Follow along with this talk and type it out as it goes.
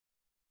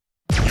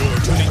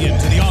Tuning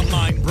in to the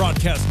online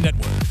broadcast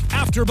network,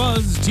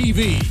 AFTERBUZZ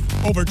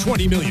TV. Over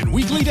 20 million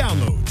weekly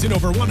downloads in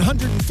over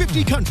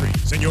 150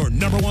 countries, and your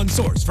 #1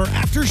 source for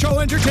after-show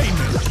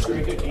entertainment.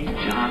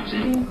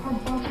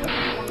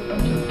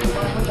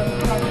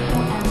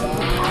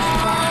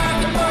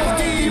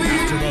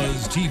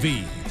 AFTERBUZZ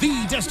TV,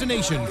 the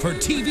destination for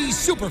TV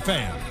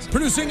superfans.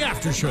 Producing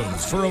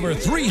aftershows for over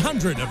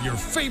 300 of your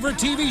favorite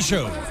TV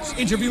shows.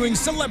 Interviewing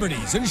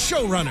celebrities and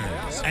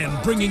showrunners.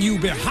 And bringing you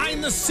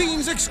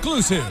behind-the-scenes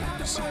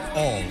exclusives.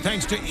 All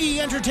thanks to E!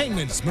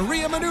 Entertainment's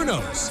Maria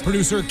Menounos,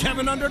 producer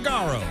Kevin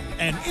Undergaro,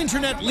 and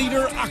internet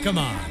leader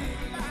Akamai.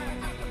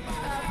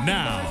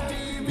 Now,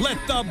 let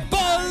the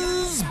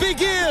buzz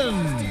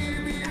begin!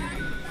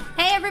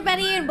 Hey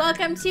everybody, and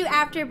welcome to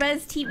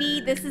AfterBuzz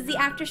TV. This is the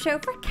after show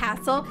for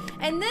Castle,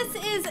 and this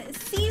is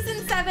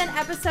Season 7,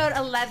 Episode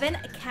 11,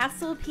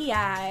 Castle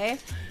PI.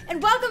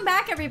 And welcome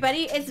back,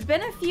 everybody. It's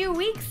been a few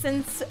weeks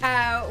since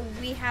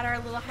we had our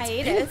little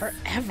hiatus. It's been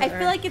forever. I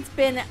feel like it's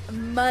been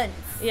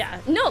months. Yeah,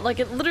 no, like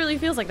it literally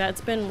feels like that. It's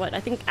been what? I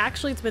think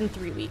actually it's been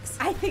 3 weeks.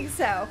 I think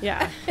so.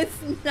 Yeah. It's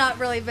not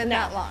really been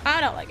that long.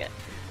 I don't like it.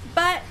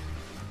 But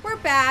we're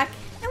back.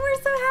 And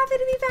we're so happy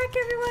to be back,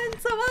 everyone.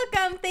 So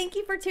welcome. Thank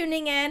you for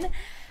tuning in.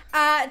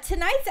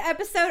 Tonight's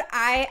episode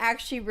I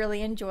actually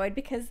really enjoyed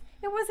because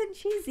it wasn't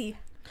cheesy.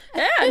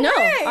 Yeah, no,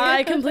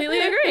 I completely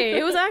agree.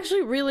 It was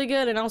actually really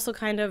good and also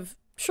kind of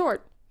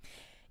short.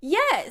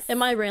 Yes. In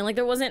my brain, like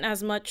there wasn't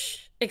as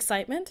much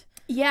excitement.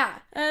 Yeah.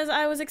 As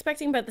I was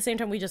expecting, but at the same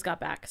time we just got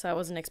back, so I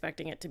wasn't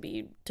expecting it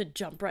to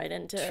jump right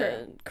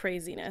into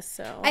craziness.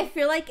 So I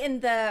feel like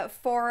in the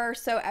 4 or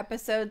so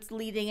episodes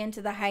leading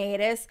into the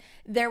hiatus,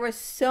 there was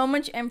so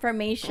much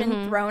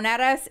information thrown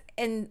at us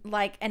in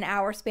like an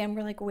hour span.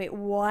 We're like, wait,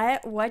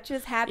 what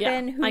just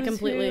happened? Yeah, I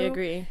completely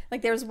agree.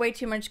 Like there was way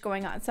too much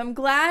going on. So I'm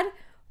glad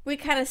we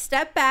kind of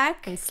stepped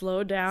back and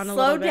slowed down a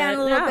little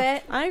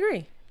bit. I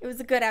agree. It was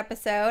a good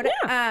episode.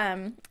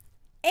 Yeah.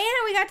 And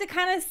we got to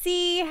kind of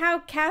see how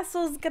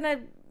Castle's gonna,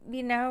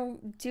 you know,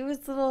 do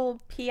his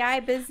little PI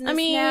business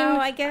now,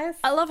 I guess.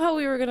 I love how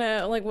we were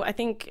gonna, like, I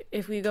think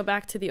if we go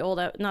back to the old,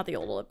 not the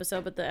old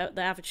episode, but the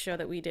after show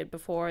that we did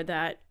before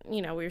that,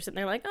 you know, we were sitting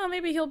there like, oh,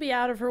 maybe he'll be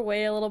out of her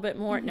way a little bit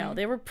more. No,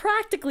 they were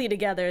practically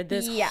together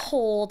this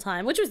whole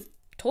time, which was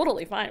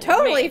totally fine.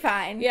 Totally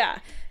fine. Yeah.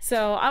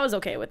 So I was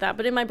okay with that.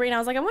 But in my brain, I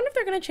was like, I wonder if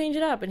they're going to change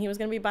it up and he was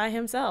going to be by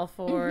himself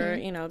or,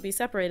 you know, be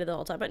separated the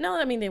whole time. But no,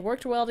 I mean, they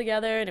worked well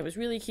together and it was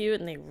really cute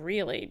and they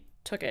really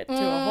took it to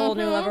a whole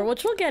new level,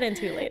 which we'll get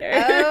into later.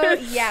 Oh,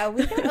 yeah.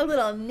 We got a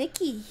little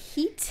Nikki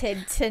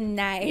heated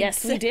tonight.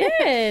 Yes, we did.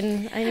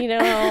 I need a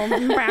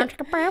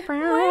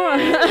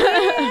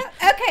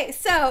Okay,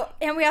 so,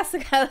 and we also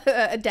got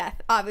a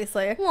death,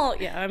 obviously. Well,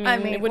 yeah, I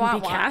mean it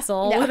wouldn't be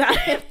Castle without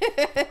it.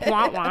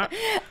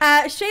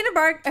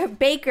 Shayna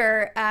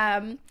Baker,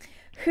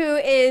 who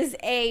is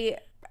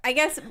I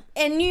guess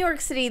in New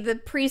York City, the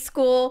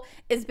preschool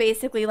is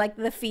basically like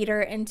the feeder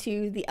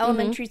into the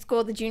elementary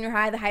school, the junior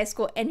high, the high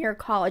school, and your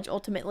college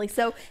ultimately.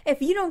 So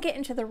if you don't get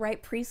into the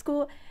right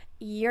preschool,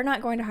 you're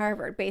not going to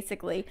Harvard,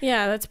 basically.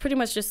 Yeah, that's pretty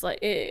much just like,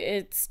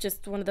 it's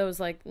just one of those,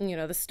 like, you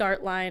know, the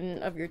start line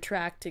of your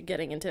track to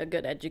getting into a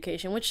good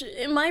education, which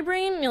in my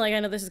brain, you know, like, I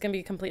know this is going to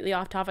be completely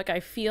off topic. I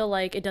feel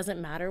like it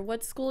doesn't matter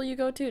what school you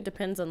go to. It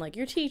depends on, like,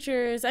 your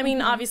teachers. I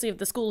mean, obviously, if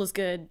the school is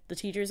good, the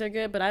teachers are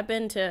good, but I've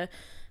been to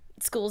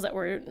schools that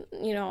were,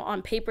 you know,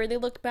 on paper they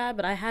looked bad,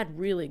 but I had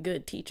really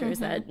good teachers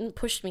that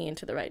pushed me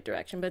into the right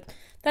direction. But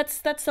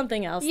that's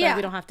something else that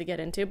we don't have to get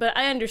into. But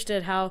I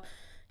understood how,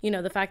 you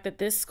know, the fact that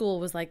this school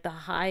was like the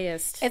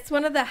highest. It's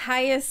one of the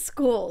highest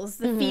schools,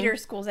 the feeder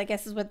schools, I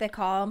guess is what they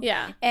call them.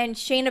 Yeah. And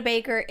Shayna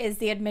Baker is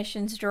the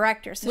admissions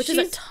director. So which is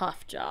a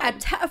tough job. A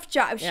tough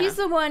job. Yeah. She's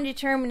the one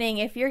determining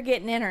if you're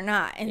getting in or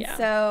not. And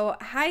so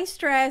high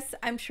stress.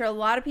 I'm sure a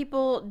lot of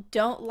people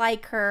don't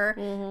like her.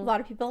 A lot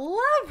of people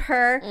love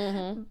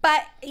her.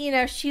 But, you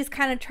know, she's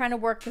kind of trying to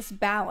work this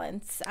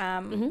balance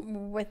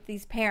with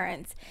these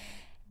parents.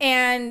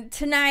 And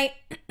tonight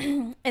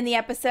in the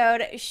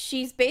episode,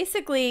 she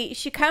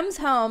comes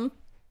home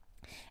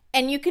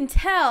and you can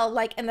tell,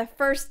 like, in the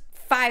first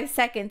 5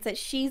 seconds that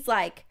she's,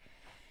 like,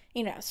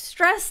 you know,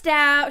 stressed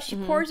out. She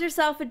pours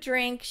herself a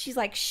drink. She's,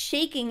 like,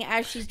 shaking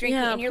as she's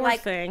drinking. Yeah, and you're poor like,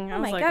 thing. oh,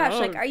 my gosh.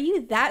 Like, are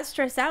you that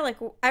stressed out? Like,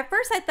 at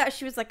first I thought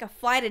she was, like, a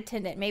flight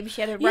attendant. Maybe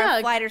she had a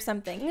rough flight or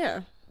something.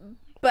 Yeah.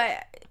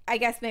 But I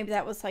guess maybe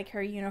that was like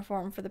her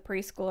uniform for the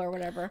preschool or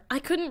whatever. I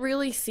couldn't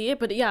really see it,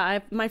 but yeah,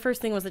 my first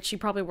thing was that she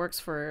probably works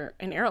for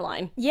an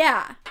airline.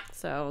 Yeah.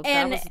 So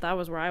that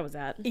was where I was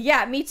at.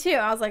 Yeah, me too.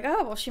 I was like,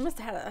 oh, well, she must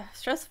have had a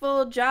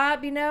stressful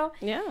job, you know?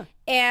 Yeah.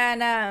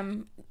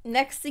 And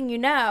next thing you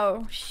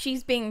know,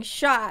 she's being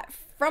shot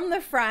from the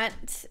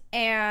front,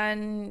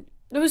 and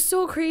it was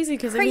so crazy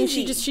because I mean,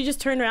 she just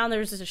turned around. There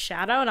was just a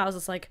shadow, and I was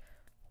just like,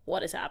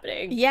 what is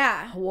happening?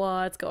 Yeah.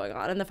 What's going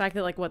on? And the fact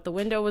that, like, the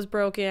window was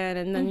broken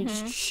and then you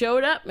just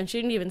showed up and she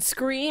didn't even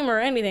scream or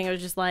anything. It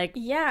was just like,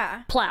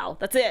 plow.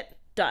 That's it.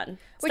 Done.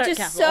 Which is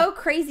so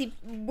crazy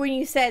when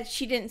you said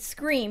she didn't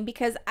scream,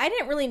 because I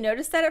didn't really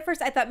notice that at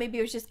first. I thought maybe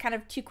it was just kind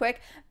of too quick.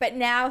 But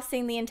now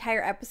seeing the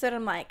entire episode,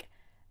 I'm like,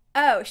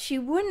 Oh, she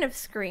wouldn't have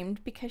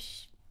screamed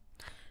because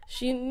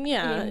she knew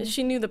the person.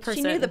 She knew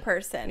the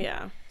person.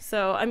 Yeah.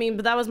 So, I mean,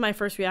 but that was my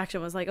first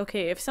reaction, was like,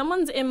 okay, if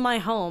someone's in my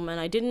home and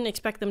I didn't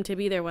expect them to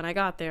be there when I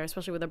got there,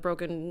 especially with a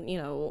broken,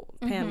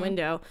 pan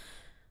window,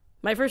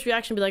 my first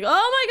reaction would be like, oh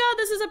my God,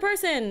 this is a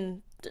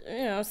person,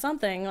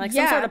 something, like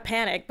some sort of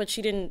panic, but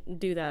she didn't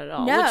do that at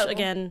all, which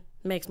again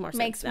makes more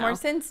sense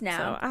now.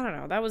 So, I don't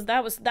know. That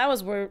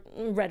was where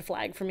red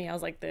flag for me. I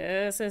was like,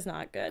 this is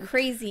not good.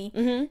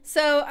 Crazy.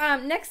 So,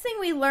 next thing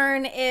we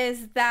learn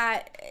is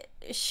that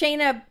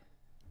Shayna,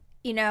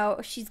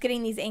 she's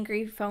getting these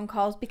angry phone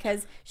calls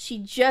because she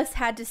just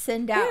had to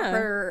send out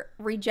her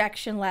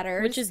rejection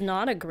letters. Which is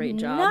not a great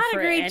job. Not a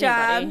great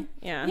job.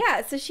 Yeah.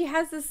 Yeah. So she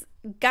has this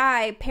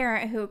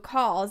parent who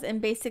calls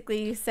and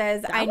basically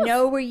says, I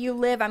know where you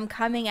live. I'm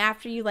coming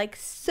after you. Like,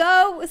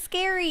 so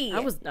scary.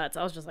 That was nuts.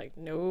 I was just like,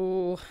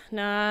 no,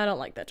 I don't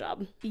like that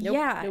job. Nope,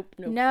 yeah. Nope,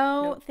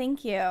 no,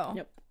 thank you.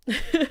 Yep.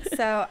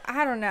 So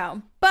I don't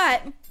know.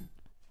 But,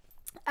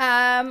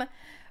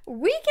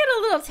 we get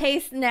a little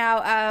taste now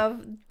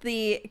of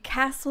the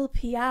Castle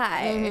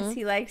PI, as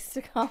he likes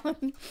to call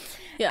him.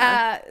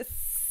 Yeah.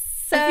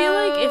 So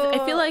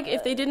I feel like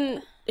if they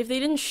didn't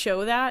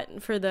show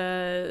that for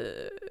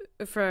the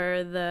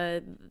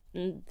previously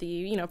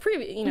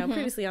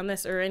on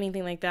this or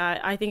anything like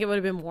that, I think it would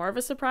have been more of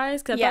a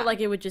surprise, because I felt like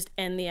it would just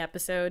end the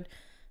episode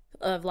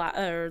of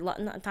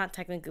not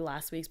technically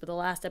last week's, but the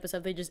last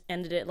episode, they just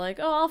ended it like,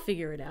 oh, I'll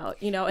figure it out,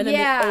 and then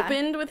they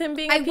opened with him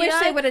being a PI. I wish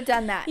they would have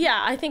done that.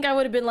 Yeah, I think I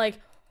would have been like,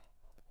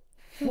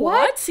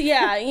 what?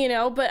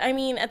 Yeah, but I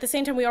mean, at the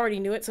same time, we already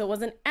knew it, so it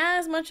wasn't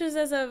as much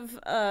as of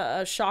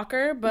a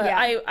shocker, but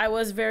I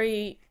was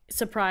very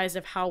surprised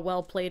of how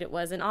well played it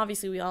was, and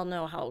obviously we all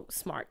know how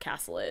smart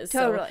Castle is.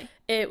 Totally. So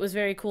it was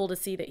very cool to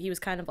see that he was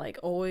kind of like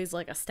always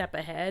like a step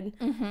ahead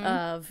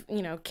of,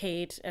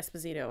 Kate,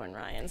 Esposito, and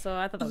Ryan. So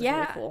I thought that was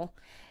really cool.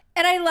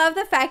 And I love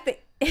the fact that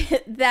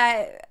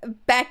that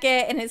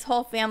Beckett and his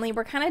whole family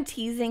were kind of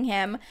teasing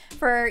him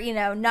for,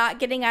 not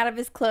getting out of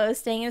his clothes,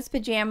 staying in his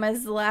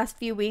pajamas the last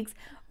few weeks,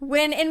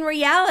 when in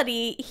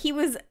reality he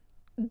was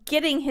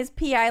getting his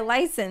PI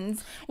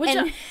license. Which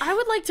I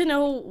would like to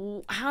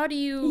know, how do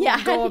you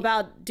go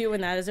about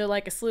doing that? Is there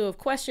like a slew of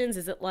questions?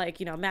 Is it like,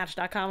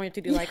 Match.com where you have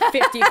to do like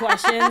 50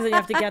 questions and you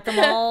have to get them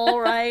all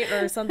right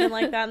or something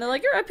like that? And they're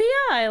like, you're a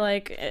PI.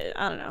 Like,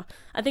 I don't know.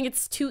 I think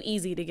it's too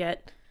easy to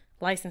get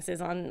licenses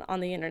on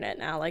the internet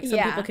now. Like, some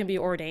people can be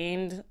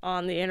ordained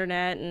on the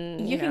internet,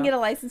 and you can get a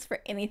license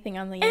for anything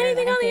on the internet.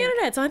 Anything on the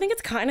internet. So I think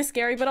it's kind of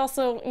scary, but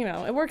also,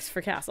 it works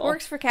for Castle.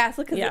 Works for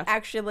Castle because he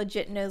actually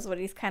legit knows what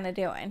he's kind of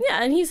doing.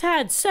 Yeah, and he's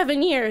had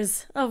 7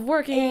 years of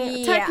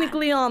working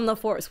technically on the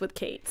force with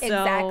Kate.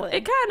 So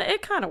exactly.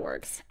 It kind of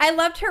works. I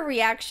loved her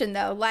reaction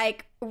though.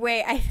 Like,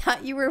 wait, I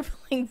thought you were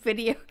playing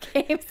video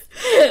games.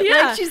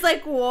 Yeah. Like, she's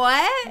like,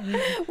 what?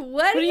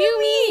 What do you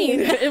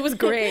mean? It was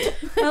great.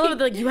 I love it.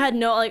 Like, you had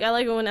no, like, I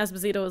like when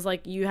Esposito was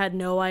like, you had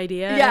no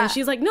idea. Yeah. And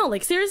she's like, no,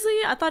 like, seriously?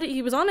 I thought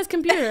he was on his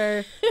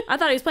computer. I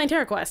thought he was playing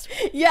Terra Quest.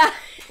 Yeah.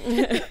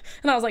 And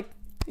I was like,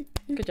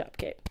 good job,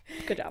 Kate.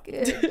 Good job.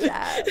 Good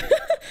job.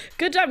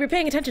 Good job. You're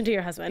paying attention to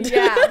your husband.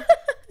 Yeah.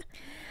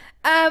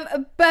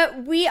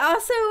 But we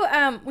also,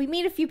 we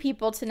meet a few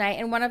people tonight,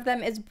 and one of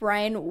them is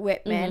Brian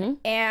Whitman,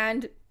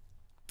 and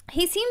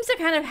he seems to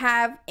kind of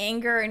have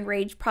anger and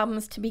rage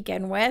problems to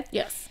begin with.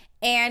 Yes.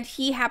 And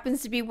he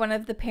happens to be one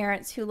of the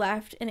parents who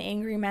left an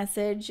angry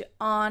message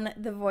on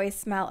the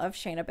voicemail of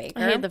Shayna Baker.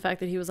 I hate the fact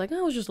that he was like, oh,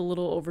 it was just a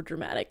little over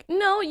dramatic.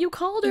 No, you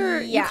called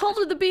her. You called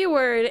her the B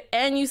word,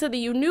 and you said that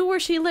you knew where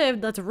she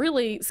lived. That's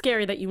really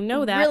scary that you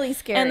know that. Really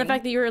scary. And the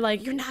fact that you were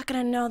like, you're not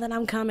going to know that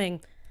I'm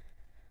coming.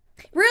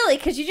 Really?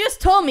 Because you just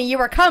told me you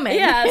were coming.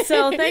 Yeah,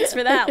 so thanks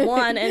for that,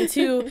 one. And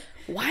two,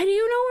 why do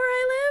you know where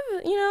I live?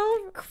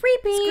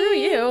 Creepy. Screw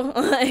you.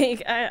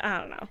 Like, I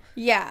don't know.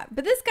 Yeah,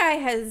 but this guy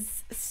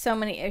has so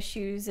many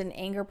issues and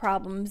anger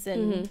problems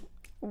and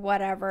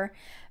whatever.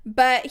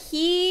 But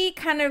he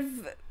kind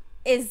of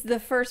is the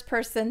first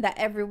person that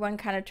everyone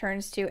kind of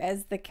turns to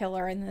as the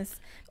killer in this.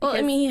 Well,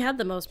 I mean, he had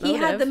the most motive.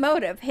 He had the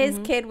motive. His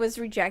kid was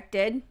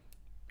rejected.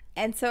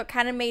 And so it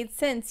kind of made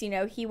sense.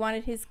 He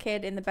wanted his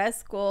kid in the best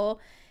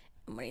school.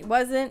 And when he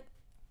wasn't,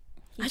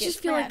 I just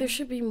feel like there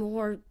should be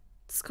more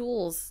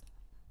schools.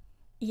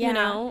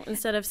 Yeah.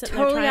 Instead of sitting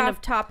totally there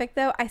off topic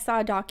though. I saw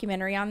a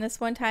documentary on this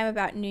one time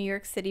about New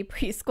York City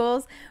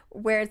preschools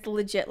where it's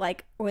legit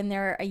like when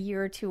they're a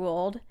year or two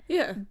old.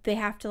 Yeah. They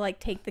have to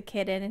like take the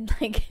kid in and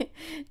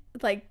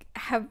like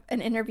have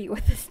an interview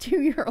with this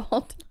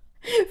 2-year-old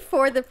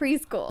for the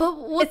preschool.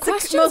 But what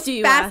questions do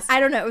you ask?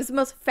 I don't know. It was the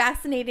most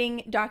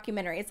fascinating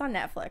documentary. It's on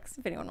Netflix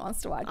if anyone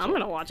wants to watch it. I'm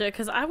going to watch it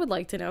because I would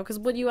like to know. Because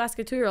what do you ask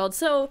a 2-year-old?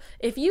 So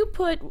if you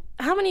put,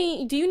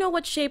 do you know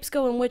what shapes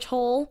go in which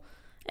hole?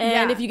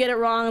 And if you get it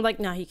wrong, like,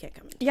 no, he can't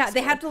come in. Yeah,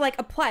 they have to like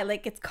apply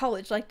like it's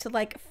college, like to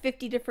like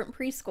 50 different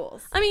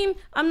preschools. I mean,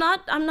 I'm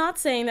not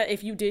saying that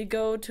if you did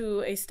go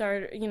to a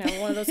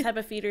one of those type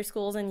of feeder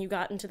schools and you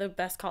got into the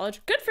best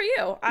college, good for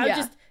you.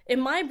 Just in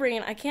my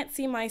brain, I can't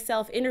see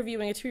myself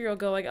interviewing a 2-year-old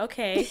going,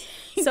 okay,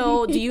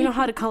 so do you know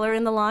how to color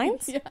in the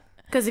lines? Yeah.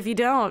 Because if you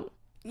don't,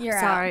 you're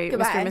sorry, out.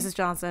 Goodbye. Mr. and Mrs.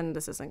 Johnson,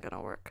 this isn't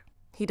gonna work.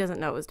 He doesn't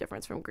know his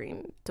difference from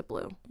green to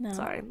blue. No.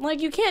 Sorry. Like,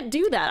 you can't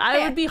do that.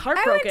 I would be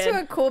heartbroken. I went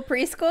to a cool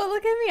preschool.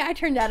 Look at me. I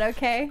turned out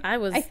okay.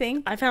 I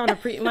think. I found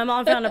my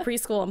mom found a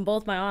preschool and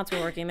both my aunts were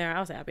working there. I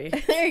was happy.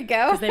 There you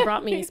go. Because they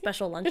brought me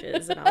special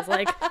lunches and I was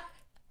like,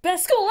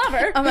 best school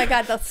ever. Oh my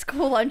God, the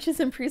school lunches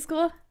in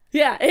preschool?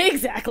 Yeah,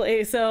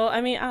 exactly. So, I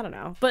mean, I don't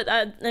know. But,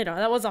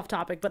 that was off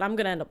topic, but I'm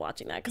going to end up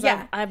watching that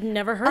because I've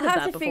never heard of that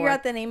before. I'll have to figure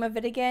out the name of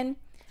it again.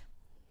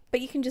 But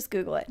you can just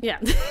Google it. Yeah.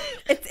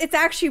 it's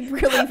actually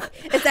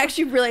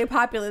really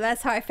popular.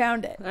 That's how I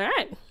found it. All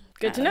right.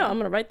 Good to know. I'm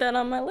going to write that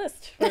on my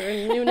list for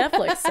new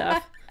Netflix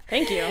stuff.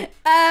 Thank you.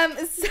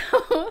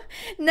 So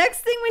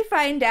next thing we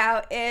find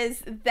out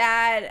is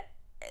that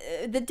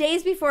the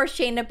days before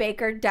Shayna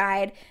Baker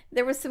died,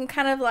 there was some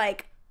kind of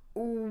like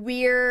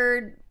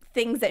weird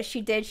things that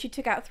she did. She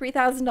took out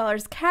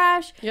 $3,000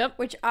 cash,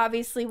 which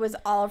obviously was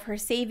all of her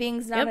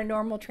savings, not a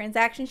normal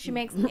transaction she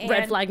makes. And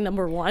red flag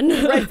number one.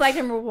 Red flag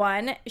number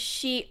one.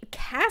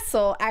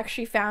 Castle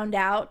actually found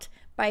out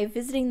by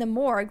visiting the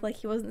morgue like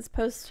he wasn't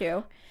supposed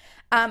to.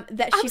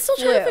 That she I'm still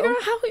trying to figure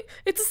out how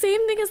it's the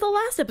same thing as the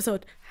last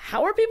episode.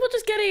 How are people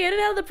just getting in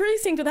and out of the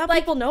precinct without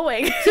people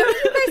knowing?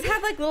 Don't you guys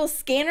have like little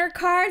scanner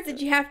cards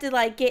that you have to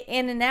like get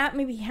in and out?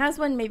 Maybe he has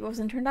one, maybe it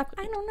wasn't turned up.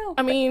 I don't know.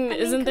 I mean,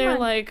 isn't there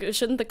like,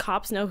 shouldn't the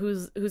cops know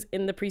who's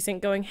in the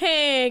precinct going,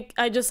 hey,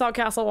 I just saw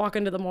Castle walk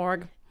into the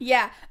morgue?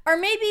 Yeah, or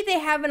maybe they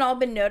haven't all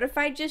been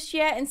notified just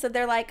yet, and so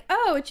they're like,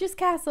 "Oh, it's just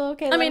Castle.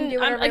 Okay, let him do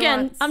whatever he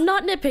wants." I'm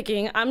not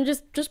nitpicking. I'm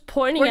just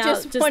pointing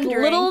out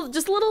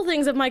just little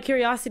things of my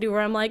curiosity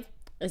where I'm like,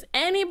 is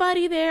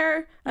anybody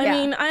there? I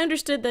mean, I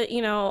understood that,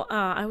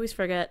 I always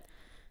forget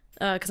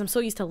because I'm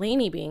so used to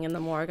Lainey being in the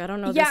morgue. I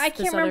don't know. Yeah, I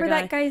can't remember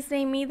that guy's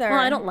name either. Well,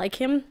 I don't like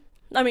him.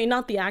 I mean,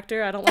 not the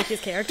actor. I don't like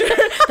his character.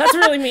 That's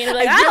really mean.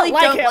 Like, I really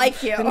don't him.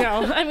 like you.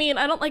 No, I mean,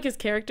 I don't like his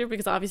character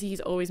because obviously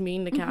he's always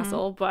mean to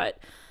Castle, but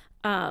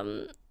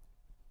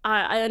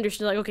I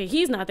understood, like, okay,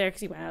 he's not there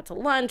because he went out to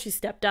lunch, he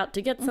stepped out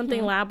to get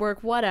something, lab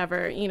work,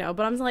 whatever,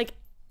 but I'm like,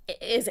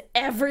 is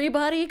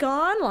everybody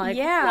gone? Like,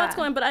 what's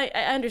going on? But I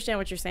understand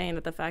what you're saying,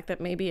 that the fact that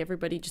maybe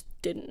everybody just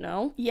didn't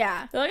know.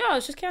 Yeah. They're like, oh,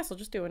 it's just Castle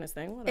just doing his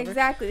thing, whatever.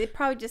 Exactly. They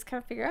probably just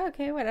kind of figure,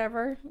 okay,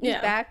 whatever. He's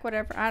back,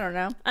 whatever. I don't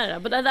know.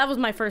 But that was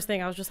my first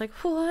thing. I was just like,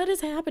 what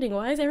is happening?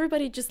 Why is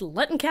everybody just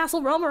letting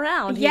Castle roam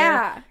around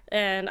here?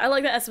 And I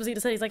like that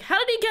Esposito said, he's like, how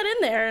did he get in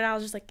there? And I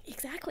was just like,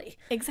 exactly.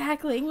 We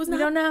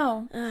don't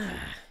know.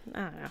 I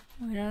don't know.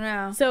 We don't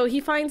know. So he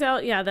finds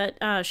out,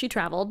 that she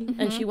traveled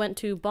and she went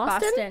to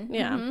Boston.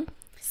 Yeah.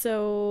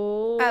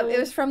 So it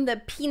was from the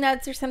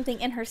peanuts or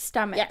something in her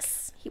stomach.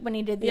 Yes. When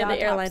he did the autopsy.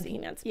 The airline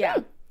peanuts. Yeah.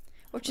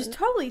 Which is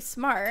totally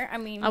smart. I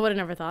mean, I would have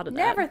never thought of that.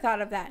 Never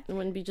thought of that. It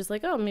wouldn't be just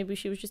like, oh, maybe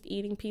she was just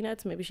eating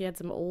peanuts. Maybe she had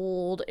some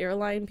old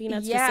airline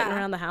peanuts just sitting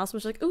around the house.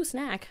 And she's like, ooh,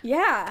 snack.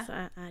 Yeah. So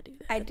I do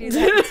that. I do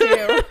that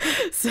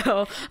too.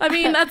 So, I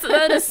mean, that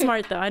is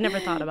smart though. I never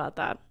thought about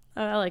that.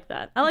 I like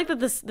that. I like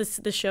that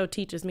this show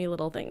teaches me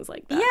little things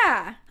like that.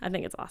 Yeah. I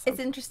think it's awesome. It's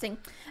interesting.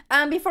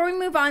 Before we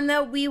move on,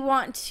 though, we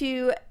want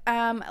to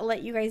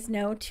let you guys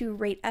know to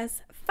rate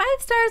us 5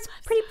 stars,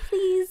 pretty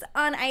please,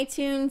 on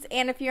iTunes.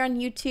 And if you're on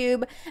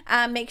YouTube,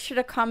 make sure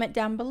to comment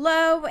down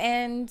below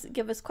and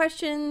give us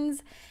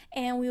questions.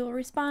 And we will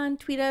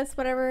respond, tweet us,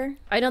 whatever.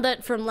 I know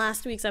that from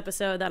last week's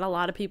episode that a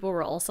lot of people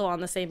were also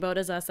on the same boat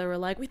as us. They were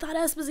like, we thought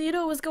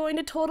Esposito was going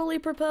to totally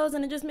propose,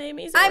 and it just made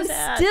me so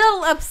sad. I'm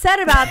still upset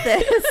about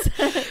this.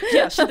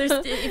 Yeah, so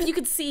if you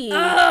could see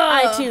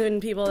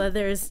iTunes people, that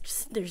there's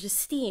just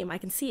steam. I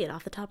can see it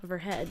off the top of her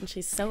head, and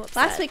she's so upset.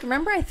 Last week,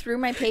 remember I threw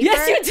my paper?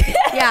 Yes, you did.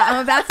 Yeah,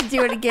 I'm about to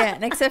do it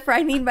again, except for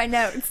I need my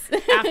notes.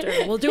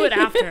 After. We'll do it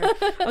after.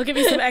 I'll give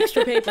you some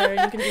extra paper, and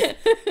you can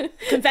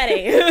just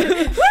confetti.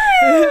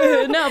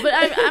 No, but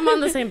I'm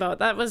on the same boat.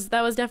 That was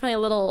definitely a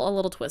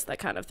little twist that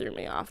kind of threw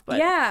me off. But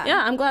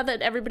yeah, I'm glad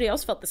that everybody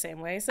else felt the same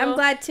way. So I'm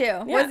glad too.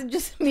 It wasn't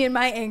just me and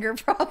my anger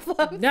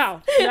problem.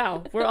 No,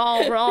 we're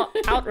all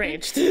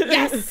outraged.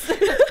 Yes.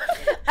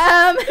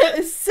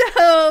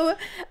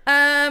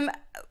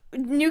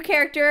 New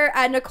character,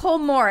 Nicole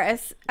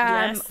Morris.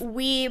 Yes.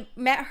 We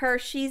met her.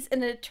 She's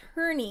an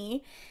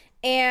attorney,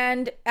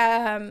 and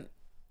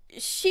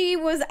she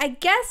was, I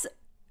guess,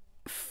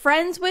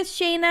 friends with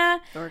Shayna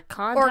or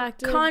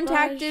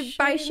contacted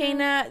by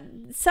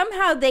Shayna.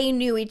 Somehow they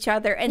knew each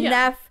other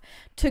enough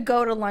to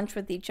go to lunch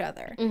with each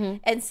other.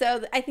 And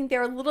so I think they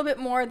were a little bit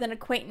more than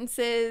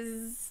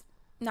acquaintances,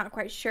 not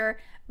quite sure.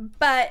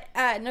 But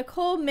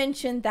Nicole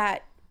mentioned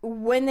that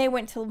when they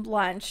went to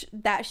lunch,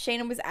 that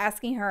Shayna was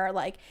asking her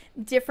like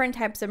different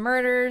types of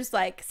murders,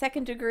 like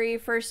 2nd degree,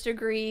 1st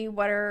degree,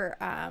 what are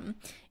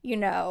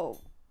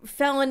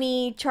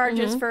felony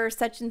charges for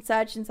such and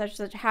such and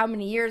such, how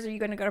many years are you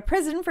going to go to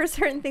prison for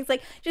certain things,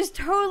 like just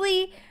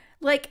totally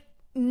like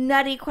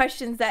nutty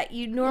questions that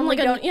you normally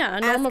don't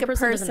ask a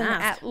person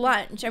at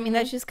lunch. I mean,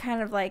 that's just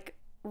kind of like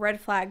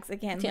red flags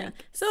again. Like,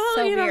 so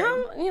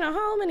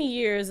how many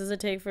years does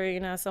it take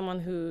for someone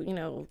who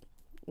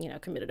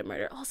committed a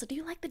murder? Also, do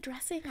you like the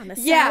dressing on the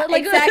salad? Yeah,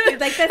 like, exactly.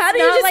 Like, that's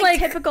not like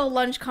typical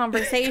lunch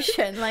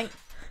conversation. Like,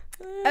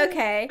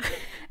 Okay.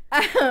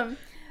 I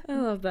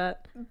love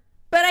that.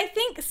 But I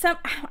think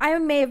I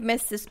may have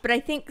missed this, but I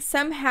think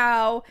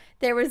somehow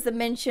there was a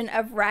mention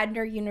of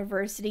Radnor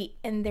University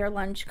in their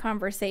lunch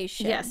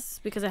conversation. Yes,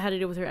 because it had to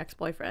do with her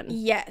ex-boyfriend.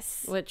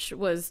 Yes. Which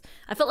was,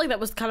 I felt like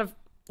that was kind of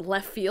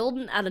left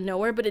field out of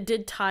nowhere, but it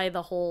did tie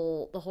the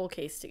whole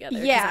case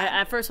together. Yeah.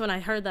 At first when I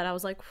heard that, I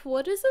was like,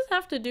 what does this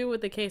have to do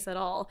with the case at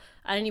all?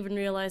 I didn't even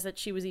realize that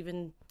she was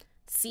even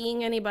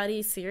seeing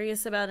anybody,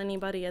 serious about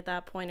anybody at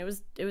that point. It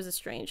was a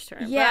strange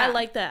turn. Yeah. But I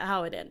like that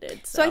how it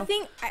ended. So I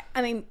think,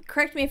 I mean,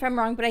 correct me if I'm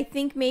wrong, but I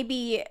think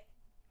maybe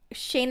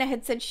Shayna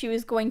had said she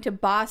was going to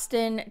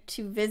Boston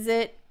to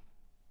visit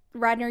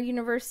Radnor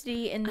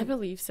University. And I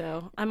believe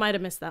so. I might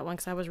have missed that one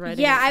because I was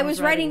writing. Yeah, I was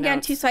writing down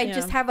notes. too, so I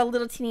just have a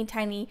little teeny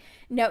tiny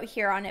note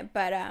here on it.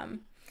 But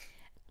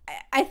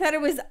I thought it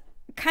was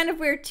kind of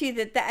weird too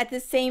that at the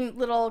same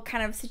little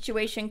kind of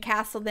situation,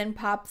 Castle then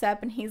pops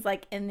up and he's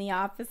like in the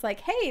office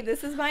like, hey,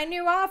 this is my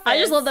new office. I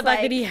just love the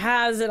fact that he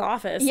has an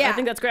office. Yeah. I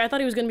think that's great. I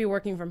thought he was going to be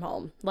working from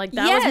home. Like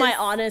that was my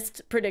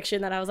honest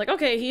prediction, that I was like,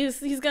 okay,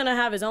 he's going to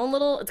have his own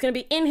little, it's going to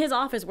be in his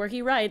office where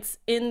he writes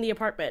in the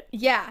apartment.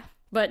 Yeah.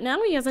 But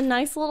now he has a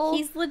nice little...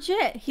 He's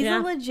legit. He's a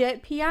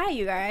legit PI,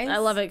 you guys. I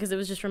love it because it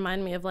was just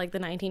reminding me of like the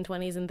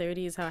 1920s and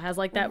 30s, how it has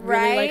like that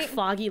really like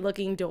foggy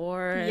looking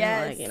door.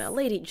 And like, you know,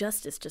 Lady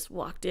Justice just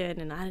walked in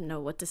and I didn't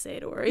know what to say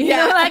to her. You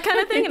know, that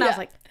kind of thing. And I was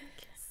like,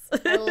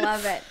 yes. I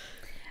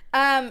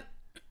love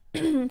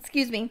it.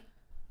 Excuse me.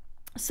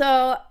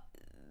 So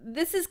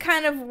this is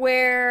kind of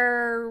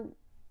where,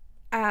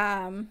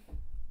 I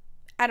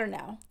don't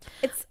know.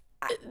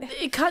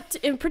 It cut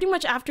in pretty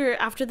much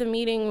after the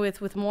meeting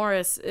with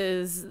Morris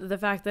is the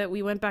fact that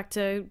we went back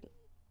to.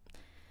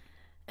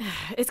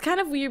 It's kind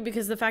of weird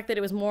because the fact that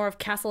it was more of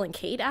Castle and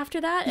Kate after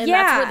that, and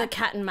that's where the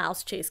cat and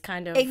mouse chase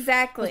kind of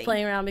was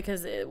playing around,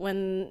 because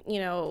when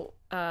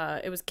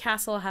it was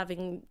Castle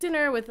having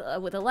dinner with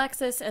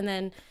Alexis, and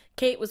then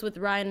Kate was with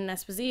Ryan and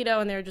Esposito,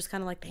 and they were just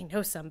kind of like, they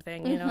know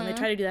something, you know, and they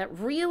try to do that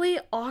really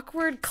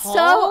awkward call.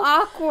 So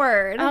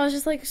awkward. I was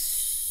just like,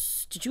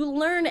 did you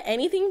learn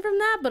anything from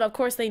that? But of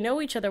course they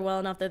know each other well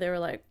enough that they were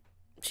like,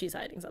 she's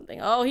hiding something.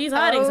 Oh, he's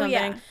hiding something.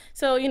 Yeah.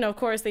 So, you know, of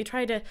course they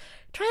try to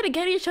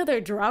get each other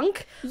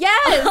drunk.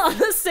 Yes. On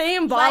the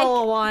same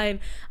bottle of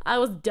wine. I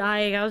was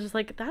dying. I was just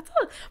like,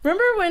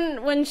 remember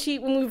when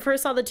we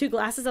first saw the 2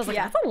 glasses, I was like,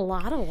 that's a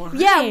lot of wine.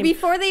 Yeah,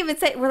 before they even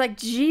say, we're like,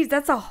 geez,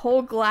 that's a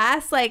whole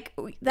glass. Like,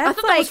 that's I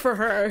thought that was for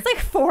her. It's like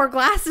 4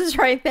 glasses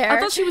right there. I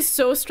thought she was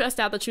so stressed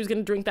out that she was going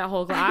to drink that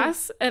whole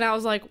glass. And I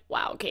was like,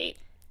 wow, Kate,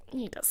 you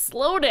need to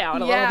slow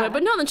down a little bit.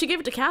 But no, then she gave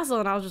it to Castle,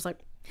 and I was just like,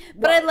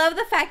 whoa. But I love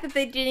the fact that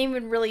they didn't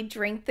even really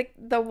drink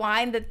the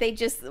wine, that they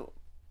just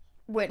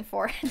went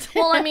for it.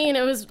 Well, I mean,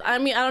 I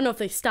don't know if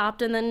they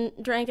stopped and then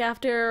drank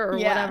after or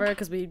whatever,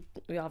 because we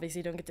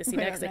obviously don't get to see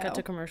that because they cut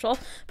to commercial.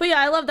 But yeah,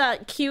 I love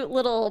that cute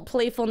little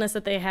playfulness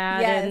that they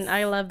had, and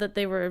I love that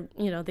they were,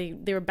 you know,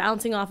 they were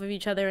bouncing off of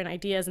each other and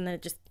ideas, and then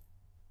it just,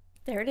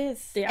 there it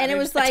is. Yeah, and it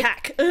was like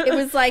attack. It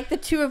was like the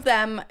 2 of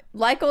them,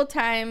 like old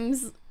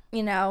times,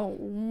 you know,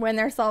 when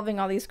they're solving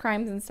all these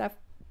crimes and stuff.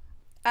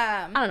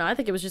 I don't know. I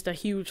think it was just a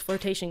huge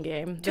flirtation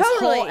game. This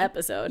whole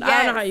episode. Yes. I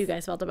don't know how you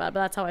guys felt about it, but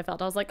that's how I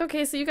felt. I was like,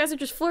 okay, so you guys are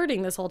just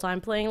flirting this whole time,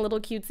 playing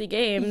little cutesy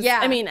games. Yeah.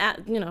 I mean,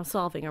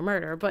 solving a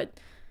murder, but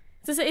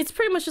it's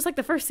pretty much just like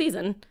the first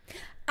season.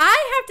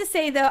 I have to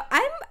say, though,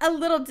 I'm a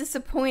little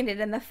disappointed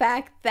in the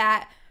fact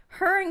that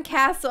her and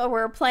Castle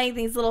were playing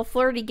these little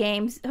flirty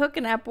games,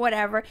 hooking up,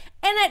 whatever.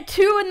 And at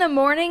 2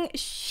 a.m,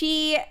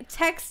 she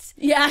texts...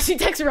 Yeah, she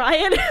texts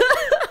Ryan.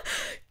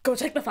 Go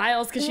check the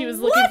files, because she was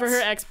looking for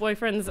her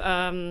ex-boyfriend's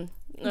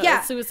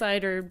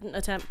suicide or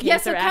attempt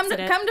case or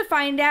accident. Come to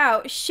find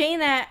out,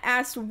 Shayna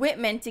asked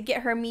Whitman to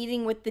get her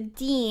meeting with the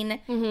dean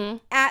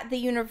at the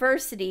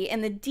university,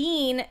 and the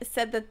dean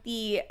said that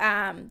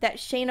that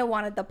Shayna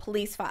wanted the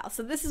police file.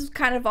 So this is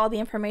kind of all the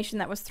information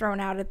that was thrown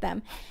out at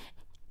them.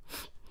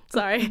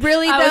 Sorry.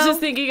 Really, though? I was just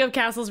thinking of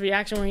Castle's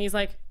reaction where he's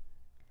like,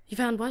 you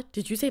found what?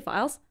 Did you say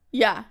files?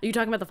 Yeah. Are you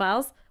talking about the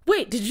files?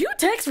 Wait, did you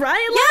text Ryan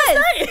last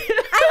night?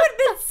 I would have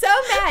been so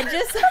mad,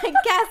 just like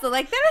Castle.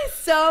 Like, that is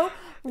so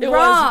wrong. It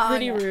was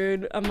pretty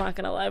rude. I'm not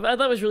going to lie. But I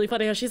thought it was really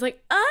funny how she's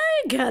like,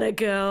 I gotta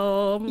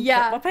go.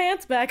 Yeah. Put my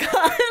pants back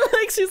on.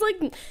 Like, she's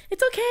like,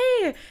 it's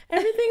okay.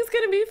 Everything's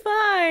going to be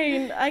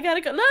fine. I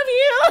gotta go. Love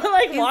you.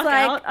 Like, walk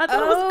out. I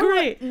thought it was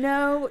great.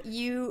 No,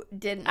 you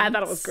didn't. I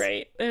thought it was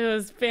great. It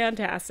was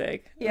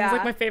fantastic. Yeah. It was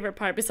like my favorite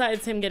part,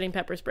 besides him getting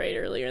pepper sprayed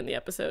earlier in the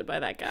episode by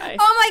that guy.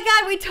 Oh my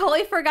God, we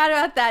totally forgot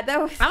about that. I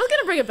was going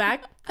to bring it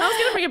back.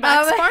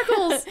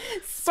 Sparkles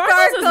is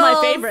my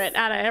favorite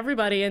out of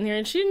everybody in here,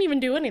 and she didn't even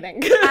do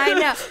anything. I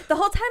know. The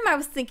whole time I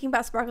was thinking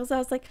about Sparkles, I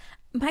was like,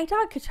 my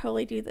dog could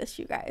totally do this,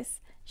 you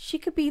guys. She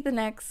could be the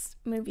next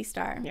movie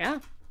star. Yeah.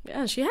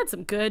 Yeah, she got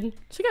some good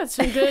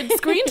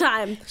screen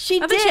time. She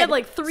think she had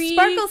like 3.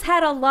 Sparkles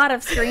had a lot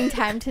of screen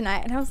time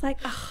tonight, and I was like,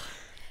 oh,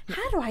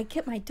 how do I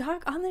get my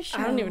dog on the show?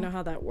 I don't even know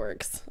how that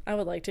works. I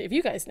would like to. If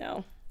you guys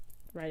know,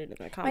 write it in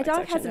the comment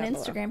section. My dog has an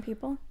Instagram, below.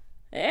 people.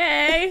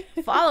 Hey,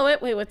 follow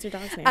it. Wait, what's your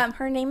dog's name?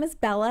 Her name is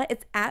Bella.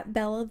 It's at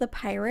Bella the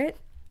Pirate.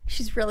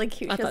 She's really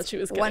cute. I thought she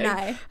was one kidding.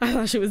 eye. I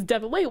thought she was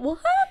devil. Wait, what?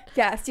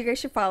 Yes, you guys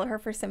should follow her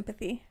for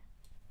sympathy.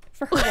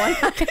 For her one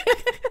eye.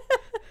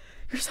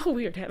 You're so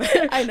weird, Hannah.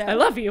 I know. I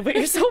love you, but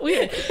you're so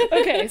weird.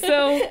 Okay,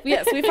 so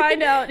yes, we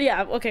find out.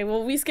 Yeah, okay,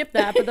 well, we skipped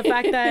that, but the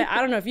fact that I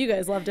don't know if you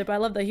guys loved it, but I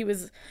love that he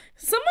was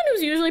someone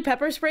who's usually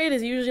pepper sprayed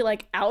is usually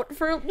like out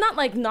for not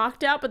like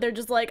knocked out, but they're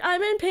just like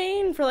I'm in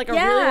pain for like a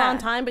really long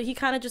time. But he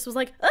kind of just was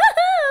like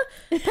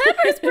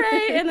pepper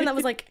spray, and then that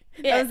was like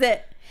that was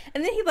it.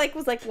 And then he like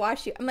was like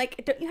wash you. I'm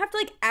like, don't you have to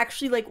like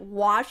actually like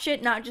wash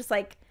it, not just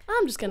like.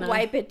 I'm just gonna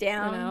wipe it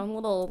down, you know,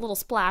 little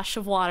splash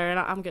of water, and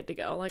I'm good to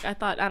go. Like I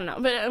thought, I don't know,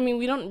 but I mean,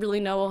 we don't really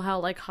know how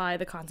like high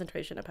the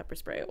concentration of pepper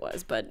spray it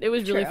was, but it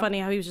was really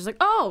funny how he was just like,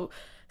 oh,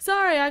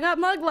 sorry, I got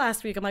mugged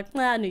last week. I'm like,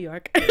 New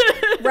York,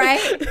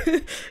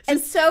 right? And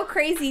so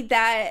crazy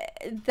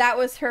that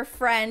was her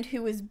friend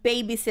who was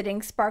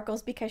babysitting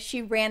Sparkles because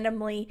she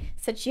randomly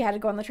said she had to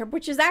go on the trip,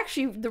 which is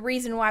actually the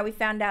reason why we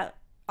found out.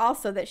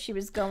 Also that she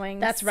was going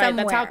That's somewhere.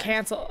 right. That's how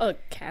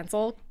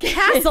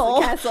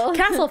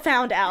Castle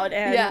found out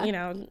and you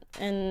know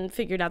and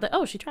figured out that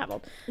she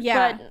traveled.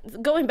 Yeah.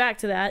 But going back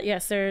to that,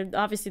 yes, I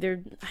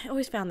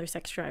always found their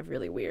sex drive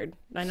really weird.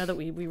 I know that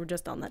we were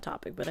just on that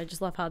topic, but I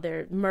just love how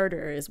their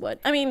murder is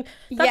what I mean,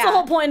 that's the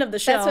whole point of the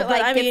show. That's what,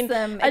 but like, I mean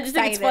them I just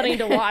think it's funny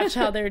to watch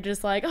how they're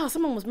just like, oh,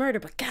 someone was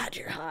murdered, but God,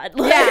 you're hot.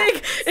 Like, yeah.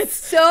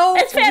 It's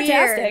Weird.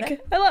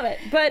 fantastic. I love it.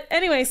 But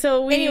anyway,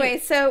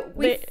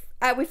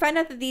 we find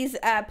out that these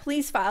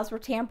police files were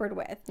tampered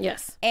with.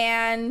 Yes.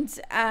 And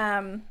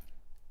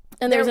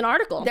there was an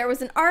article. There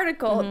was an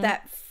article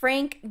that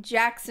Frank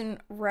Jackson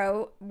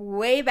wrote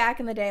way back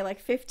in the day, like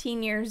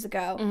 15 years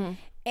ago.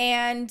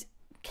 And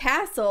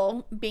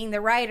Castle, being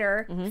the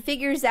writer,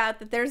 figures out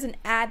that there's an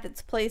ad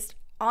that's placed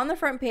on the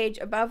front page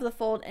above the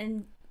fold,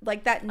 and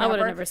like that number. I would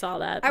have never saw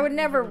that. I would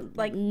never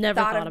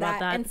thought of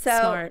about that. And so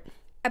Smart.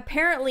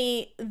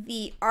 Apparently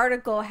the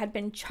article had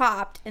been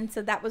chopped, and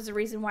so that was the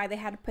reason why they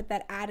had to put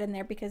that ad in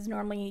there, because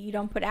normally you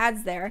don't put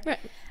ads there. Right.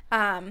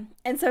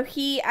 And so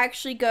he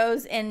actually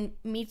goes and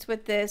meets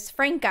with this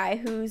Frank guy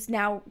who's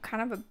now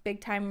kind of a big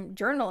time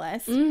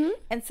journalist,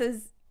 and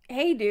says,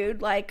 hey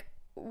dude, like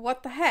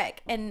what the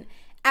heck? And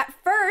at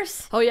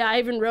first, I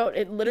even wrote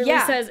it. Literally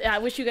says, I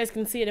wish you guys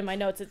can see it in my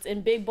notes. It's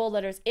in big bold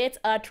letters. It's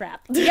a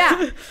trap.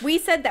 Yeah, we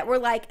said that. We're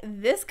like,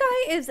 this guy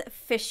is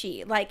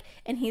fishy. Like,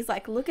 and he's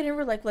like looking at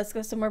her like, let's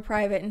go somewhere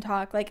private and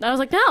talk. Like, I was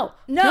like, no,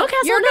 Castle,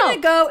 you're no.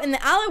 gonna go in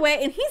the alleyway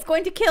and he's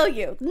going to kill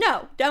you.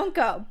 No, don't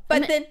go.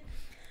 But then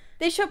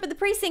they show up at the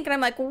precinct and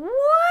I'm like,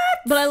 what?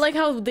 But I like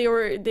how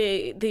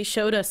they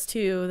showed us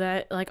too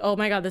that like, oh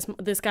my God,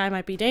 this guy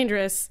might be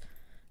dangerous.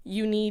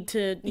 You need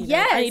to,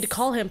 I need to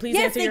call him. Please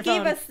answer your phone.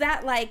 Yes, they gave us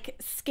that, like,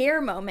 scare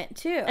moment,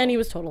 too. And he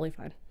was totally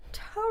fine.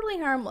 Totally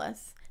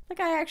harmless. The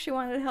guy actually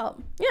wanted to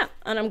help. Yeah,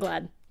 and I'm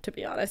glad, to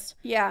be honest.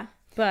 Yeah.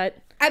 But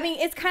I mean,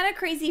 it's kind of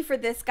crazy for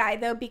this guy,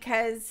 though,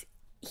 because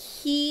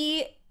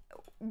he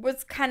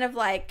was kind of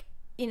like,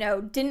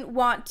 didn't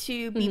want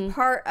to be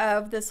part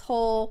of this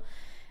whole...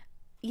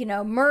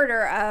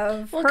 murder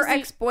of her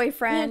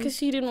ex-boyfriend. Yeah, because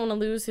he didn't want to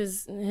lose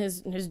his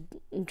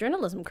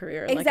journalism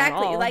career.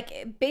 Exactly.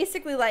 Like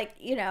basically,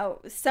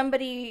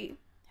 somebody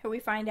who we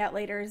find out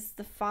later is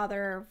the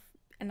father of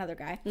another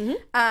guy.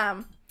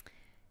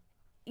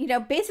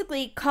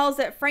 Basically calls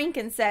at Frank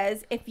and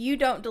says, if you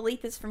don't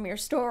delete this from your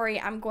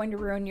story, I'm going to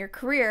ruin your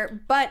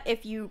career. But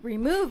if you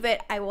remove it,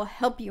 I will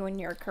help you in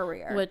your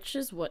career. Which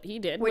is what he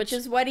did. Which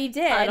is what he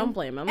did. I don't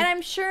blame him. And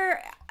I'm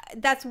sure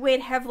that's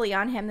weighed heavily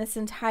on him this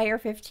entire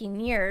 15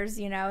 years,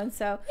 and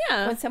so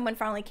when someone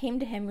finally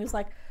came to him, he was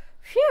like,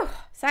 phew,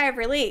 sigh of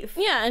relief.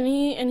 Yeah,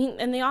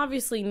 and they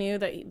obviously knew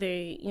that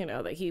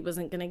that he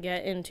wasn't gonna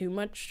get in too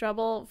much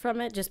trouble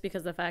from it, just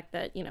because the fact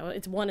that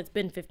it's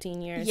been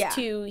 15 years. Yeah.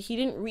 Two, he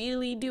didn't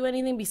really do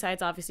anything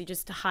besides obviously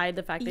just to hide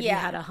the fact that he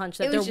had a hunch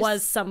that there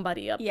was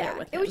somebody up there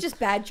with him. It was just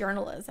bad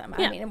journalism.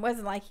 I mean, it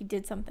wasn't like he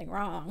did something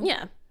wrong.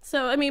 Yeah.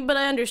 So I mean, but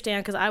I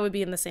understand, because I would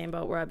be in the same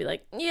boat where I'd be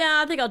like,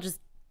 I think I'll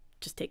just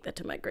take that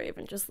to my grave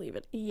and just leave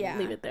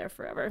it there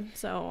forever.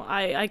 So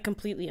I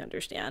completely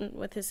understand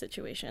with his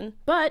situation,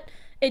 but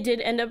it did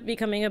end up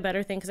becoming a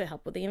better thing because it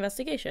helped with the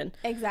investigation.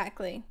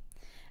 Exactly.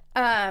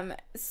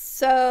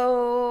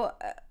 So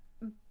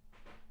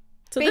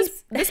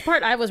this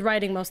part I was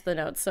writing most of the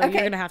notes, so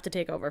you're gonna have to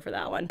take over for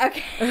that one.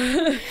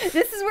 Okay.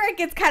 This is where it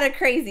gets kind of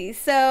crazy.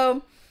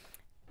 So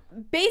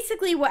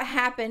basically what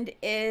happened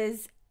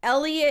is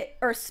Elliot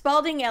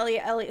Spalding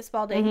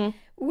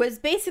was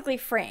basically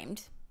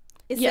framed.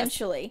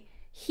 Essentially,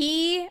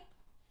 it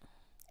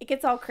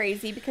gets all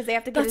crazy because they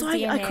have to get his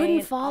DNA. I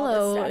couldn't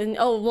follow. And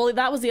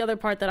that was the other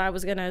part that I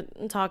was gonna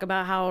talk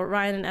about, how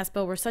Ryan and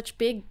Espo were such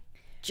big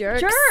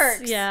jerks.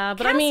 Yeah,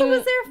 but Castle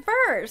was there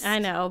first. I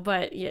know,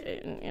 but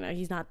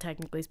he's not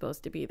technically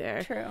supposed to be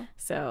there. True.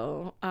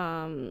 So,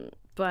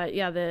 but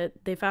yeah,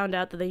 they found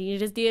out that they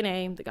needed his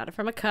DNA. They got it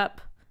from a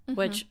cup,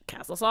 which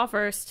Castle saw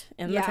first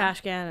in the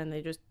trash can, and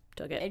they just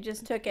took it. It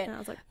just took it. And I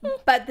was like,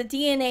 But the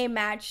DNA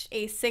matched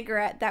a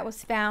cigarette that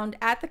was found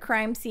at the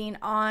crime scene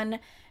on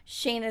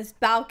Shayna's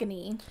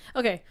balcony.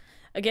 Okay.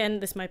 again,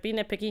 this might be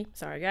nitpicky,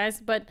 sorry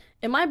guys, but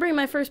in my brain,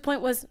 my first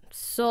point was,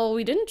 so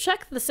we didn't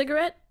check the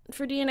cigarette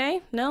for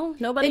DNA? No?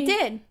 Nobody? They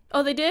did.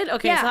 Oh, they did?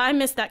 Okay, Yeah. so I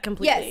missed that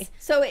completely. Yes.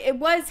 So it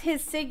was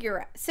his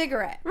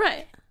cigarette.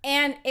 Right.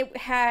 And it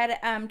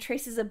had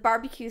traces of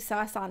barbecue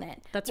sauce on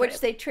it. That's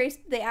which right.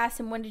 They asked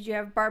him, when did you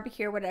have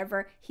barbecue or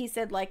whatever? He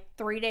said like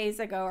 3 days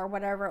ago or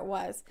whatever it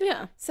was.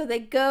 Yeah. So they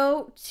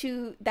go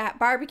to that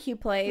barbecue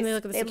place. And they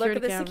look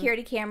at the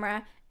security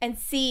camera and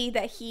see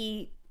that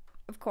he,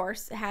 of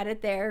course, had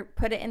it there,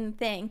 put it in the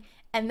thing.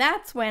 And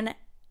that's when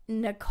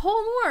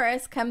Nicole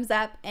Morris comes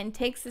up and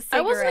takes the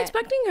cigarette. I wasn't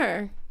expecting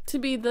her to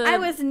be the... I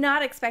was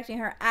not expecting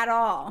her at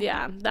all.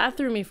 Yeah, that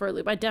threw me for a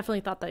loop. I definitely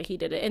thought that he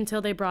did it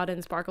until they brought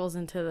in Sparkles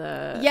into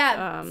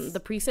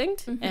the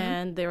precinct,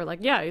 and they were like,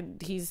 yeah,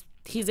 he's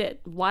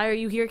it. Why are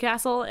you here,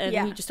 Castle? And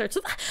he just starts... I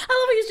love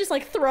how he's just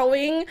like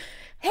throwing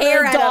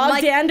hair at dog him.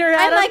 Like, dander at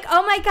him. I'm like,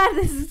 oh my god,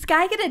 is this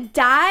guy gonna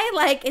die?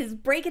 Like, is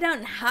breaking out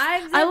in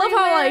hives I love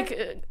how,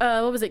 everywhere?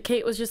 like, what was it?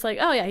 Kate was just like,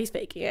 oh yeah, he's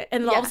faking it.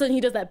 And then all of a sudden he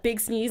does that big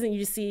sneeze and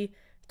you just see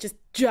just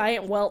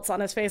giant welts on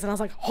his face. And I was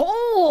like,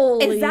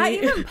 holy. Is that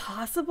even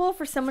possible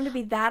for someone to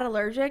be that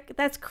allergic?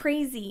 That's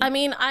crazy. I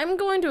mean, I'm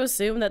going to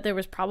assume that there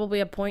was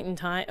probably a point in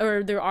time,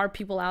 or there are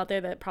people out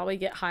there that probably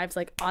get hives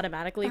like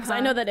automatically. Because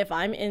I know that if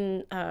I'm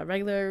in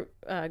regular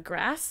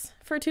grass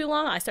for too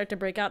long, I start to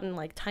break out in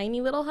like tiny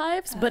little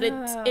hives. But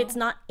it's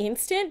not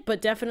instant, but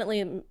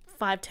definitely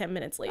 5-10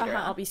 minutes later,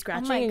 I'll be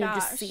scratching and you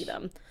just see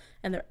them.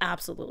 And they're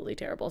absolutely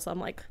terrible. So I'm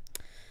like,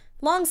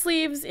 long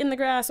sleeves in the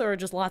grass or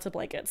just lots of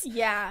blankets.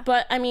 Yeah.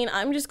 But I mean,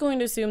 I'm just going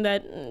to assume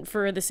that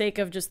for the sake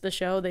of just the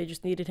show, they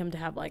just needed him to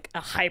have like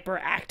a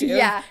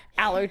hyperactive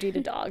allergy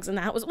to dogs. And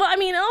that was, well, I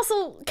mean,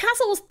 also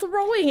Castle was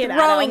throwing it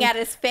at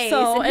his face.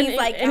 So, and he's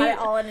like, got it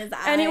all in his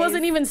eyes. And he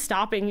wasn't even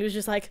stopping. He was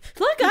just like,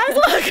 look, guys,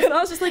 look. And I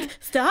was just like,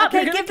 stop.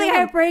 Okay, give me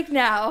a break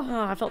now.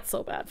 Oh, I felt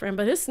so bad for him.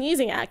 But his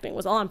sneezing acting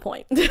was on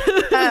point.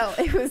 Oh,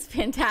 it was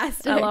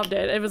fantastic. I loved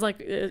it. It was like,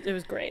 it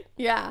was great.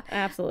 Yeah.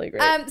 Absolutely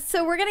great.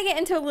 So we're going to get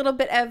into a little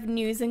bit of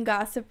news and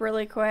gossip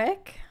really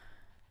quick.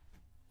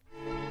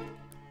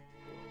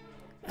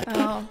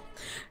 Oh,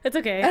 it's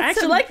okay. I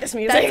actually like this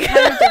music. That's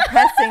kind of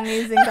depressing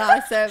news and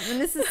gossip,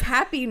 and this is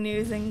happy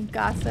news and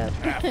gossip.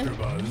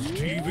 AfterBuzz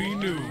TV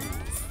News.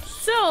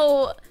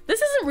 So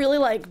this isn't really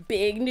like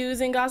big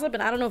news and gossip,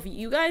 and I don't know if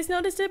you guys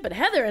noticed it, but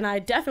Heather and I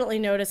definitely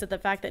noticed the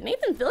fact that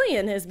Nathan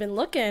Fillion has been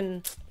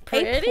looking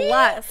pretty.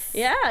 A+.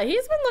 Yeah,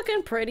 he's been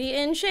looking pretty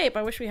in shape.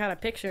 I wish we had a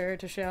picture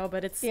to show,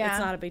 but it's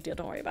not a big deal.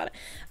 Don't worry about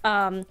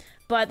it.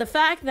 But the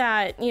fact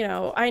that, you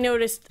know, I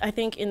noticed, I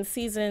think in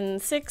season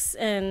 6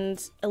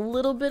 and a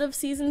little bit of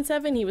season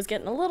 7, he was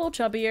getting a little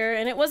chubbier,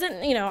 and it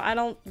wasn't, you know, I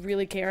don't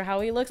really care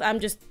how he looks.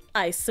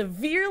 I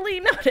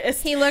severely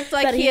noticed he looked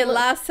like he had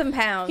lost some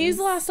pounds. He's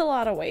lost a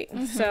lot of weight.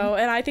 So,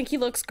 and I think he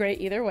looks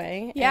great either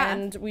way. Yeah.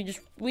 And we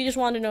just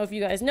wanted to know if you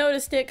guys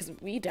noticed it, because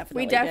we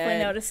definitely did.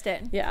 Noticed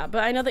it. Yeah,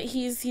 but I know that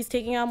he's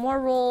taking on more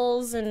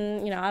roles,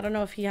 and, you know, I don't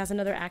know if he has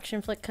another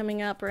action flick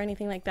coming up or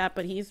anything like that,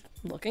 but he's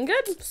looking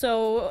good.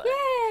 So,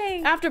 yay!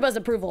 AfterBuzz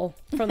approval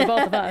from the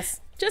both of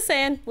us. Just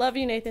saying. Love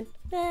you, Nathan.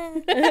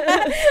 Let's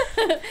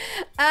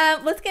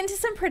get into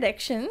some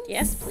predictions.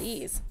 Yes,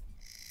 please.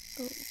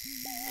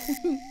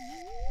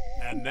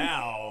 And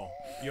now,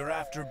 your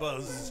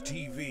AfterBuzz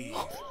TV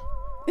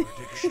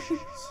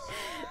predictions.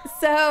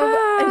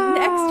 So,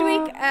 next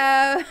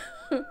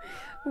week,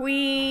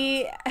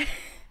 we...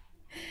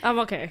 I'm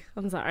okay.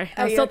 I'm sorry.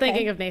 Oh, I'm still okay?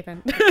 thinking of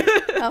Nathan.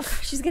 Oh,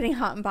 she's getting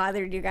hot and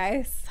bothered, you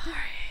guys.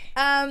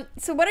 Sorry.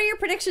 So what are your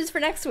predictions for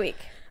next week?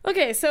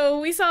 Okay, so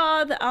we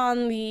saw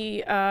on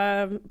the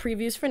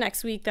previews for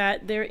next week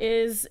that there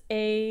is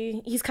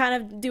he's kind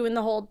of doing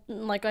the whole,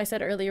 like I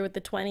said earlier with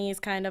the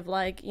 20s, kind of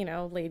like, you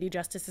know, Lady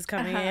Justice is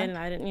coming in, and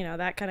I didn't, you know,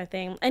 that kind of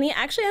thing. And he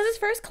actually has his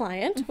first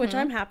client, which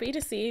I'm happy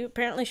to see.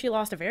 Apparently she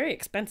lost a very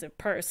expensive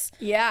purse.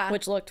 Yeah.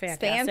 Which looked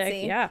fantastic.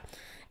 Fancy. Yeah.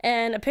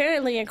 And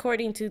apparently,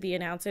 according to the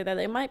announcer, that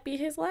it might be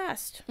his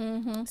last.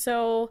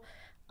 So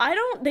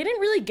they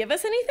didn't really give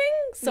us anything,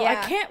 so I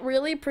can't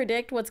really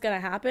predict what's going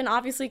to happen.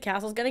 Obviously,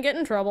 Castle's going to get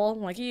in trouble,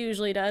 like he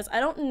usually does.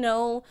 I don't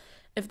know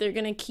if they're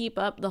going to keep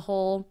up the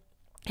whole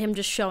him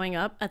just showing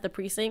up at the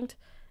precinct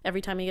every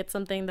time he gets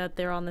something, that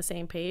they're on the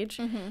same page,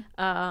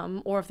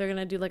 or if they're going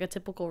to do like a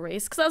typical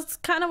race, because that's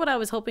kind of what I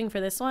was hoping for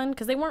this one,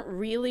 because they weren't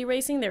really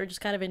racing. They were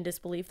just kind of in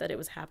disbelief that it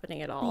was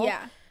happening at all.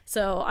 Yeah.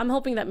 So I'm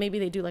hoping that maybe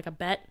they do like a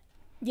bet.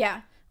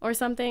 Yeah. Or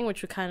something,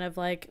 which would kind of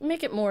like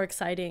make it more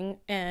exciting,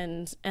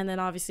 and then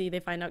obviously they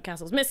find out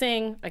Castle's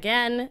missing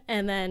again,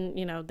 and then,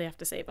 you know, they have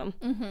to save him.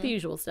 The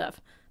usual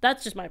stuff.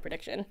 That's just my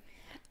prediction.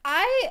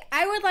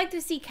 I would like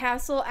to see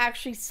Castle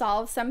actually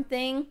solve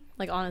something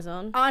Like on his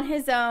own? on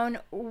his own,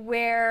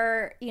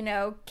 where, you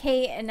know,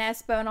 Kate and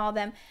Espo and all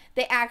them,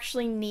 they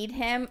actually need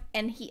him,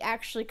 and he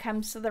actually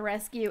comes to the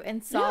rescue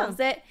and solves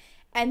it.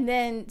 And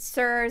then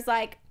Sir's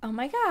like, oh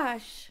my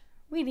gosh,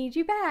 We need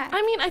you back.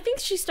 I mean, I think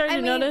she started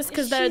to notice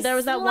because there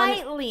was that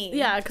slightly. one.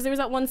 Yeah, because there was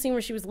that one scene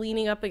where she was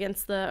leaning up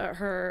against there was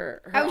that one scene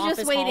where she was leaning up against her I was office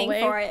just waiting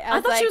hallway. for it.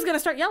 I thought she was gonna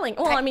start yelling.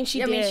 Well, I mean,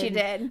 she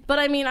did. But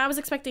I mean, I was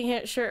expecting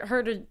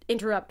her to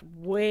interrupt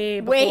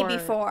way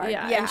before.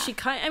 Yeah.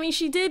 And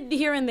she did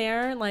here and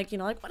there, like,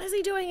 like, what is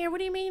he doing here? What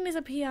do you mean he's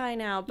a PI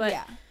now? But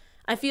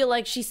I feel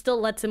like she still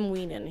lets him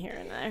wean in here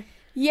and there.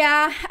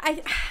 Yeah,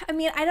 I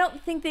mean, I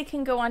don't think they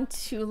can go on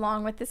too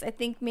long with this. I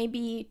think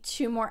maybe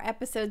 2 more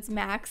episodes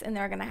max, and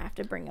they're gonna have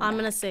to bring him I'm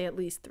gonna say at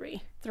least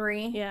 3.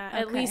 3? Yeah, okay.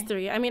 At least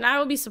 3. I mean, I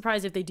would be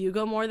surprised if they do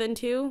go more than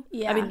 2.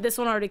 Yeah. I mean, this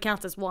one already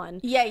counts as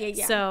 1.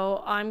 Yeah.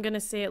 So I'm gonna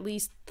say at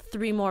least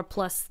 3 more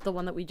plus the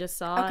one that we just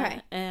saw.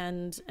 Okay.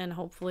 And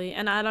hopefully,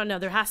 and I don't know,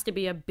 there has to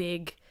be a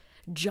big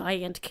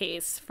giant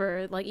case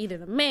for like either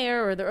the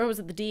mayor or was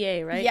it the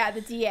DA, right? Yeah,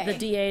 the DA. The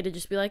DA to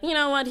just be like, you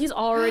know what, he's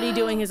already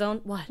doing his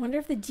own. What? Wonder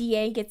if the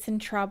DA gets in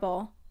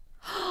trouble.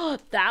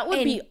 That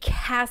would be.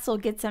 Castle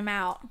gets him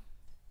out.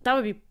 That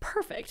would be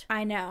perfect.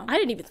 I know. I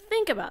didn't even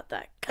think about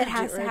that. God, it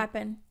has to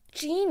happen.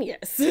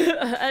 Genius.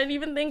 I didn't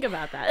even think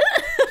about that.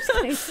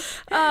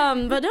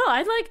 But no,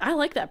 I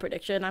like that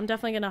prediction. I'm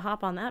definitely gonna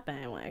hop on that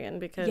bandwagon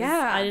because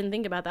I didn't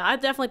think about that. I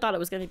definitely thought it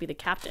was gonna be the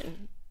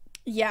captain.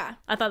 Yeah,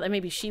 I thought that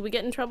maybe she would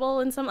get in trouble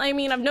in some. I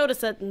mean, I've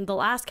noticed that in the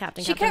last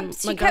Captain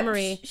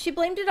Montgomery, she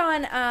blamed it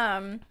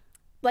on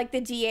like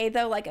the DA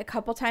though, like a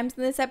couple times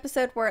in this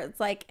episode where it's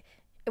like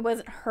it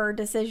wasn't her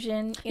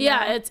decision. You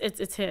know?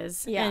 It's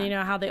his. Yeah, and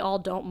how they all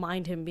don't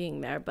mind him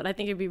being there, but I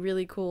think it'd be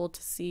really cool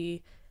to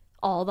see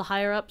all the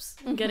higher ups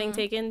getting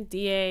taken.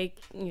 DA,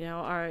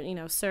 our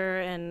Sir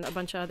and a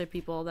bunch of other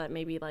people that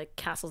maybe like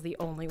Castle's the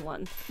only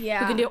one who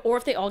can do it, or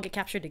if they all get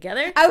captured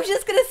together. I was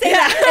just gonna say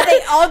that if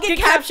they all get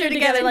captured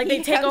together, like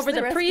they take over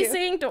the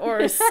precinct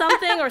or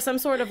something, or some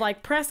sort of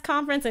like press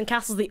conference, and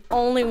Castle's the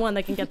only one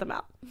that can get them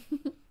out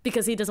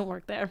because he doesn't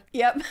work there.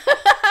 Yep.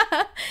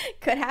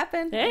 Could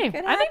happen. Hey,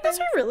 I think those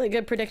are really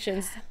good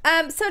predictions.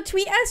 So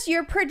tweet us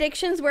your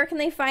predictions. Where can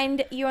they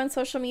find you on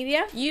social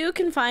media? You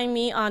can find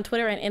me on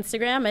Twitter and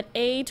Instagram at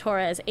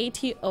ATorres,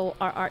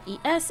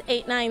 ATORRES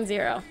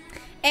 890.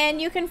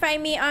 And you can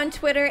find me on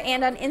Twitter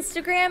and on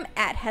Instagram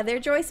at Heather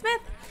Joy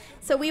Smith.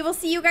 So we will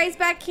see you guys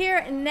back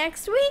here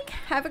next week.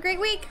 Have a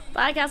great week.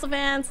 Bye, Castle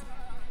fans.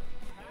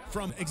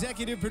 From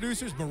executive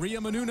producers Maria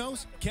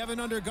Menounos, Kevin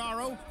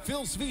Undergaro,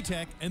 Phil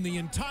Svitek, and the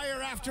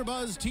entire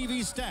AfterBuzz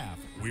TV staff,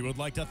 we would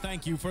like to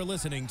thank you for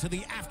listening to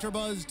the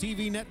AfterBuzz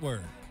TV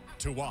network.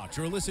 To watch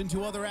or listen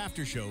to other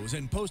after shows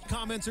and post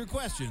comments or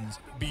questions,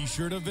 be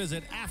sure to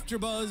visit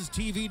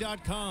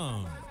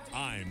AfterBuzzTV.com.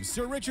 I'm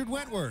Sir Richard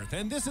Wentworth,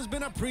 and this has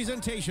been a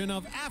presentation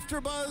of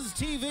AfterBuzz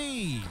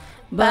TV.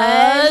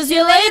 Buzz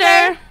you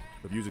later!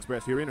 The views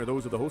expressed herein are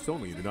those of the hosts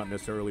only and do not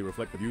necessarily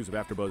reflect the views of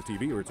AfterBuzz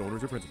TV or its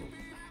owners or principals.